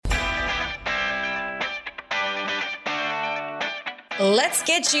Let's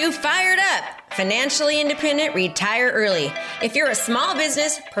get you fired up. Financially independent, retire early. If you're a small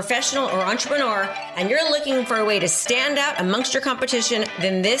business, professional, or entrepreneur, and you're looking for a way to stand out amongst your competition,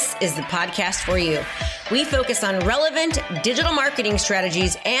 then this is the podcast for you. We focus on relevant digital marketing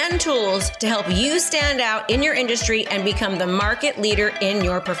strategies and tools to help you stand out in your industry and become the market leader in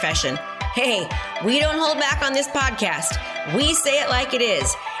your profession. Hey, we don't hold back on this podcast. We say it like it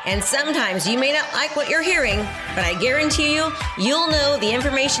is. And sometimes you may not like what you're hearing, but I guarantee you'll know the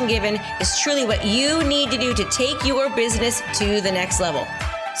information given is truly what you need to do to take your business to the next level.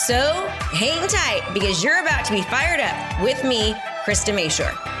 So hang tight because you're about to be fired up with me, Krista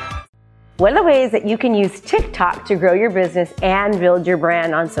Mashore. One of the ways that you can use TikTok to grow your business and build your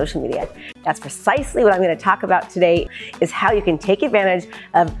brand on social media. That's precisely what I'm going to talk about today, is how you can take advantage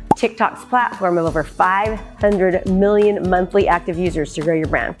of TikTok's platform of over 500 million monthly active users to grow your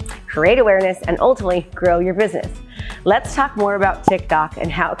brand, create awareness, and ultimately grow your business. Let's talk more about TikTok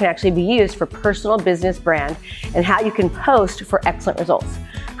and how it can actually be used for personal business brand and how you can post for excellent results.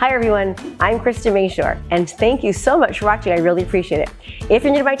 Hi everyone, I'm Krista Mashore, and thank you so much for watching. I really appreciate it. If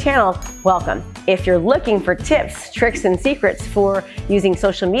you're new to my channel, welcome. If you're looking for tips, tricks, and secrets for using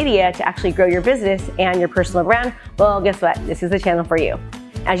social media to actually grow your business and your personal brand, well, guess what? This is the channel for you.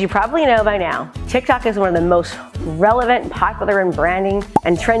 As you probably know by now, TikTok is one of the most relevant, popular, and branding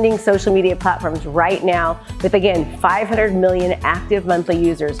and trending social media platforms right now, with again 500 million active monthly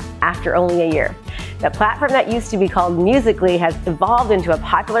users after only a year. The platform that used to be called Musical.ly has evolved into a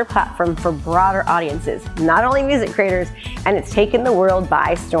popular platform for broader audiences, not only music creators, and it's taken the world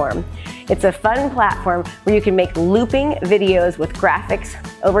by storm. It's a fun platform where you can make looping videos with graphics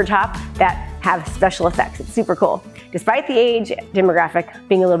over top that have special effects. It's super cool. Despite the age demographic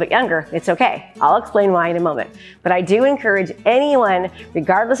being a little bit younger, it's okay. I'll explain why in a moment. But I do encourage anyone,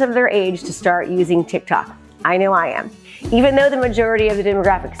 regardless of their age, to start using TikTok. I know I am. Even though the majority of the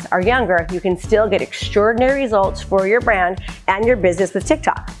demographics are younger, you can still get extraordinary results for your brand and your business with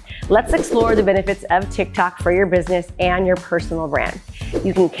TikTok. Let's explore the benefits of TikTok for your business and your personal brand.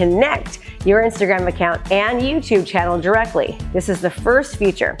 You can connect your Instagram account and YouTube channel directly. This is the first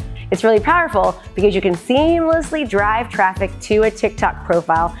feature. It's really powerful because you can seamlessly drive traffic to a TikTok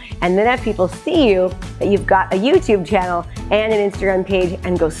profile and then have people see you that you've got a YouTube channel and an Instagram page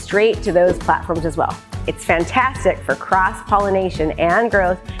and go straight to those platforms as well. It's fantastic for cross-pollination and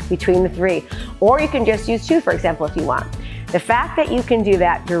growth between the three. Or you can just use two, for example, if you want. The fact that you can do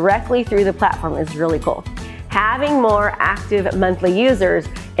that directly through the platform is really cool. Having more active monthly users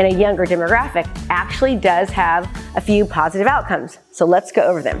in a younger demographic actually does have a few positive outcomes. So let's go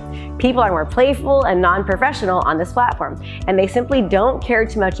over them. People are more playful and non-professional on this platform, and they simply don't care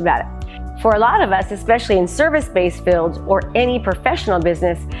too much about it. For a lot of us, especially in service-based fields or any professional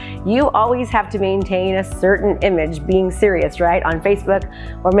business, you always have to maintain a certain image, being serious, right? On Facebook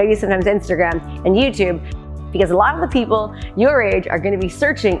or maybe sometimes Instagram and YouTube, because a lot of the people your age are going to be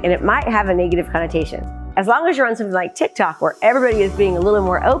searching and it might have a negative connotation. As long as you're on something like TikTok where everybody is being a little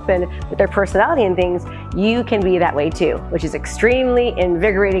more open with their personality and things, you can be that way too, which is extremely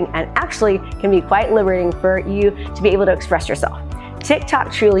invigorating and actually can be quite liberating for you to be able to express yourself.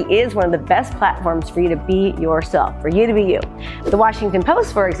 TikTok truly is one of the best platforms for you to be yourself, for you to be you. The Washington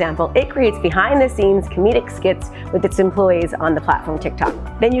Post, for example, it creates behind-the-scenes comedic skits with its employees on the platform TikTok.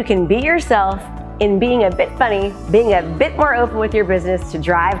 Then you can be yourself in being a bit funny, being a bit more open with your business to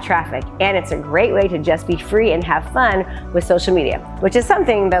drive traffic. And it's a great way to just be free and have fun with social media, which is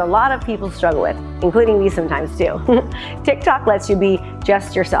something that a lot of people struggle with, including me sometimes too. TikTok lets you be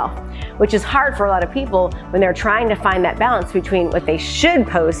just yourself, which is hard for a lot of people when they're trying to find that balance between what they should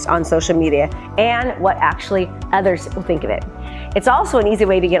post on social media and what actually others will think of it. It's also an easy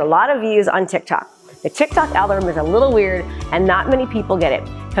way to get a lot of views on TikTok. The TikTok algorithm is a little weird and not many people get it.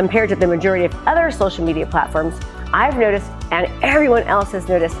 Compared to the majority of other social media platforms, I've noticed, and everyone else has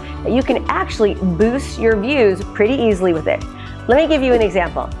noticed, that you can actually boost your views pretty easily with it. Let me give you an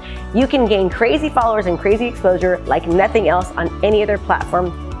example. You can gain crazy followers and crazy exposure like nothing else on any other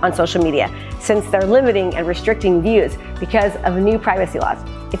platform on social media, since they're limiting and restricting views because of new privacy laws.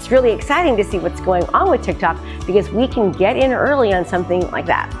 It's really exciting to see what's going on with TikTok because we can get in early on something like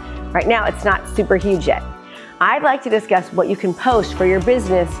that. Right now, it's not super huge yet. I'd like to discuss what you can post for your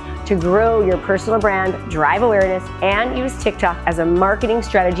business to grow your personal brand, drive awareness, and use TikTok as a marketing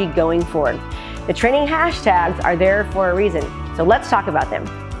strategy going forward. The trending hashtags are there for a reason, so let's talk about them.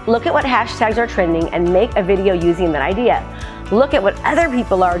 Look at what hashtags are trending and make a video using that idea. Look at what other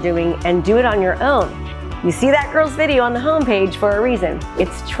people are doing and do it on your own. You see that girl's video on the homepage for a reason.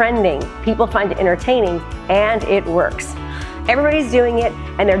 It's trending, people find it entertaining, and it works. Everybody's doing it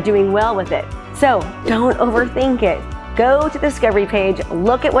and they're doing well with it. So don't overthink it. Go to the discovery page,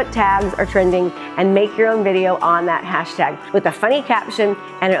 look at what tags are trending, and make your own video on that hashtag with a funny caption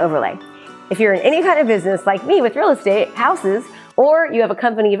and an overlay. If you're in any kind of business like me with real estate, houses, or you have a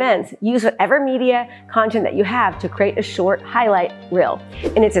company event, use whatever media content that you have to create a short highlight reel.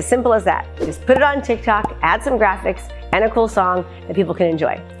 And it's as simple as that. Just put it on TikTok, add some graphics, and a cool song that people can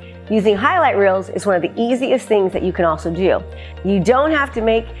enjoy. Using highlight reels is one of the easiest things that you can also do. You don't have to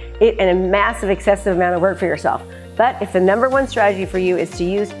make it a massive, excessive amount of work for yourself. But if the number one strategy for you is to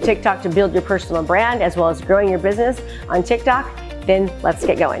use TikTok to build your personal brand as well as growing your business on TikTok, then let's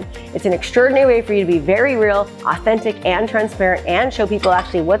get going. It's an extraordinary way for you to be very real, authentic, and transparent, and show people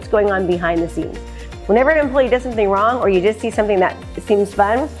actually what's going on behind the scenes. Whenever an employee does something wrong, or you just see something that seems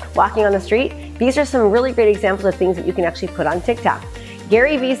fun walking on the street, these are some really great examples of things that you can actually put on TikTok.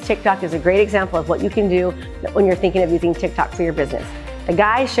 Gary Vee's TikTok is a great example of what you can do when you're thinking of using TikTok for your business. The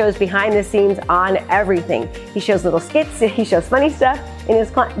guy shows behind the scenes on everything. He shows little skits, he shows funny stuff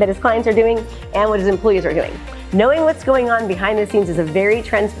that his clients are doing and what his employees are doing. Knowing what's going on behind the scenes is a very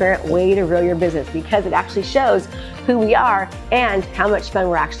transparent way to grow your business because it actually shows who we are and how much fun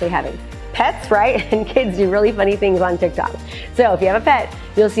we're actually having. Pets, right? And kids do really funny things on TikTok. So if you have a pet,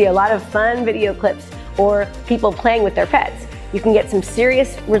 you'll see a lot of fun video clips or people playing with their pets. You can get some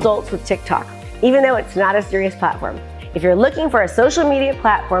serious results with TikTok, even though it's not a serious platform. If you're looking for a social media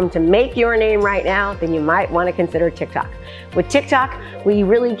platform to make your name right now, then you might want to consider TikTok. With TikTok, we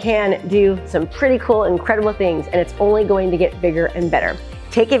really can do some pretty cool, incredible things, and it's only going to get bigger and better.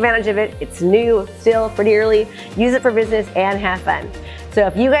 Take advantage of it. It's new, still pretty early. Use it for business and have fun. So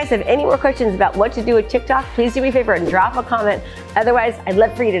if you guys have any more questions about what to do with TikTok, please do me a favor and drop a comment. Otherwise, I'd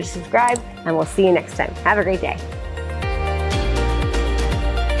love for you to subscribe, and we'll see you next time. Have a great day.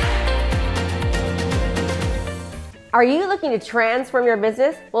 Are you looking to transform your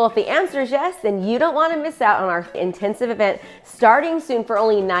business? Well, if the answer is yes, then you don't want to miss out on our intensive event starting soon for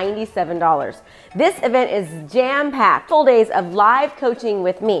only $97. This event is jam-packed, full days of live coaching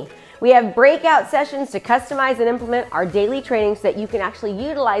with me. We have breakout sessions to customize and implement our daily trainings so that you can actually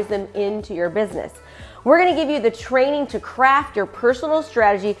utilize them into your business. We're going to give you the training to craft your personal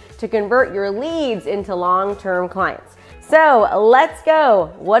strategy to convert your leads into long-term clients. So let's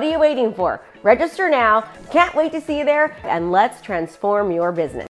go. What are you waiting for? Register now. Can't wait to see you there, and let's transform your business.